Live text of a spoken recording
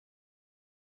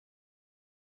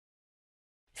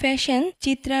Fashion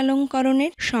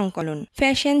চিত্রালঙ্করণের সংকলন।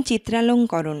 Fashion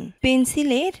চিত্রালঙ্করণ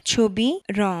পেন্সিলের ছবি,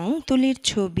 রং তুলির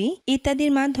ছবি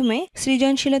ইত্যাদির মাধ্যমে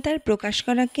সৃজনশীলতার প্রকাশ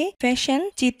করাকে ফ্যাশন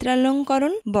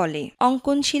চিত্রালঙ্করণ বলে।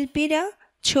 অঙ্কন শিল্পীরা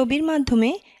ছবির মাধ্যমে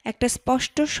একটা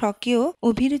স্পষ্ট স্বকীয়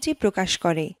অভিরুচি প্রকাশ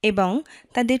করে এবং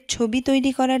তাদের ছবি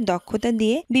তৈরি করার দক্ষতা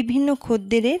দিয়ে বিভিন্ন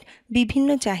খদ্দেরের বিভিন্ন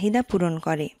চাহিদা পূরণ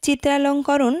করে।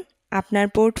 চিত্রালঙ্করণ আপনার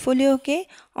পোর্টফোলিওকে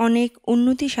অনেক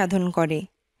উন্নতি সাধন করে।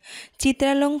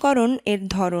 চিত্রালঙ্করণ এর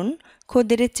ধরন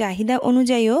খদ্দেরের চাহিদা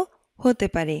অনুযায়ীও হতে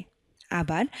পারে,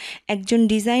 আবার একজন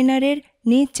ডিজাইনারের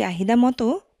নিজ চাহিদা মতো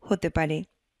হতে পারে।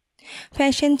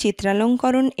 ফ্যাশন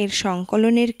চিত্রালঙ্করণ এর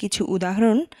সংকলনের কিছু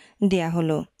উদাহরণ দেয়া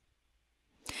হলো।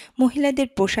 মহিলাদের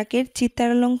পোশাকের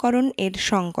চিত্রালঙ্করণ এর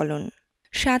সংকলন।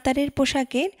 সাঁতারের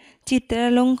পোশাকের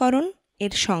চিত্রালঙ্করণ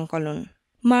এর সংকলন।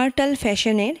 মার্টাল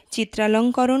ফ্যাশনের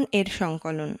চিত্রালঙ্করণ এর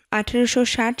সংকলন।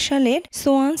 1860 সালের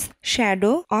সোয়ান্স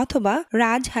শ্যাডো অথবা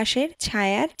রাজহাঁসের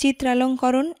ছায়ার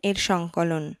চিত্রালঙ্করণ এর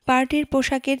সংকলন। পার্টির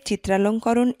পোশাকের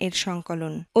চিত্রালঙ্করণ এর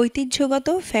সংকলন। ঐতিহ্যগত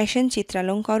ফ্যাশন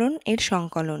চিত্রালঙ্করণ এর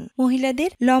সংকলন।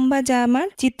 মহিলাদের লম্বা জামার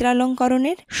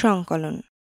চিত্রালঙ্করণের সংকলন।